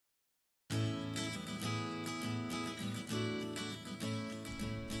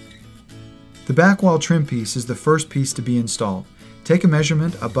The back wall trim piece is the first piece to be installed. Take a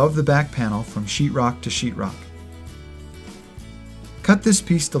measurement above the back panel from sheetrock to sheetrock. Cut this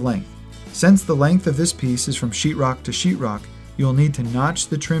piece to length. Since the length of this piece is from sheetrock to sheetrock, you will need to notch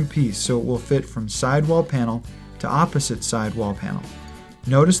the trim piece so it will fit from sidewall panel to opposite sidewall panel.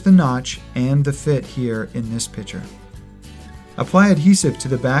 Notice the notch and the fit here in this picture. Apply adhesive to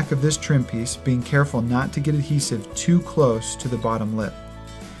the back of this trim piece, being careful not to get adhesive too close to the bottom lip.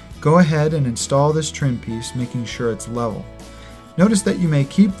 Go ahead and install this trim piece, making sure it's level. Notice that you may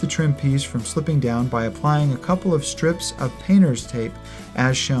keep the trim piece from slipping down by applying a couple of strips of painter's tape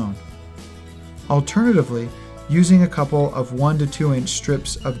as shown. Alternatively, using a couple of 1 to 2 inch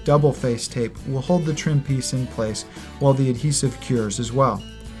strips of double face tape will hold the trim piece in place while the adhesive cures as well.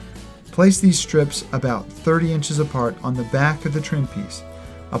 Place these strips about 30 inches apart on the back of the trim piece.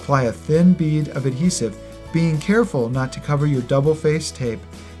 Apply a thin bead of adhesive, being careful not to cover your double face tape,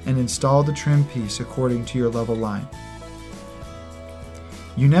 and install the trim piece according to your level line.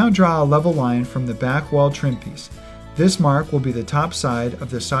 You now draw a level line from the back wall trim piece. This mark will be the top side of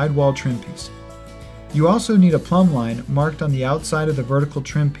the sidewall trim piece. You also need a plumb line marked on the outside of the vertical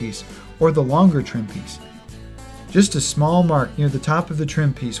trim piece or the longer trim piece. Just a small mark near the top of the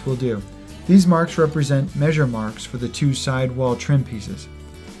trim piece will do. These marks represent measure marks for the two sidewall trim pieces.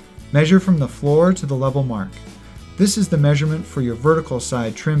 Measure from the floor to the level mark. This is the measurement for your vertical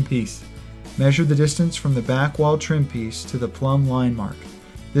side trim piece. Measure the distance from the back wall trim piece to the plumb line mark.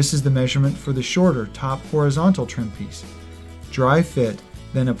 This is the measurement for the shorter top horizontal trim piece. Dry fit,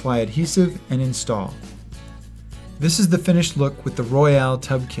 then apply adhesive and install. This is the finished look with the Royale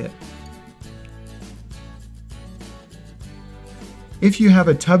tub kit. If you have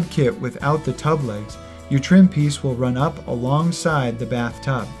a tub kit without the tub legs, your trim piece will run up alongside the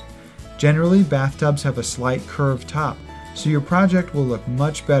bathtub. Generally, bathtubs have a slight curved top, so your project will look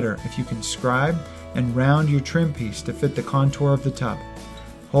much better if you can scribe and round your trim piece to fit the contour of the tub.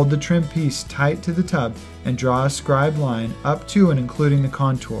 Hold the trim piece tight to the tub and draw a scribe line up to and including the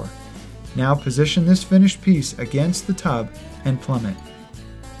contour. Now position this finished piece against the tub and plumb it.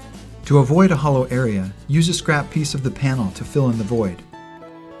 To avoid a hollow area, use a scrap piece of the panel to fill in the void.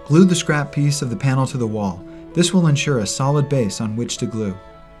 Glue the scrap piece of the panel to the wall. This will ensure a solid base on which to glue.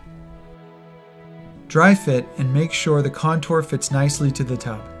 Dry fit and make sure the contour fits nicely to the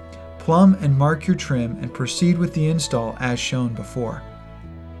tub. Plumb and mark your trim and proceed with the install as shown before.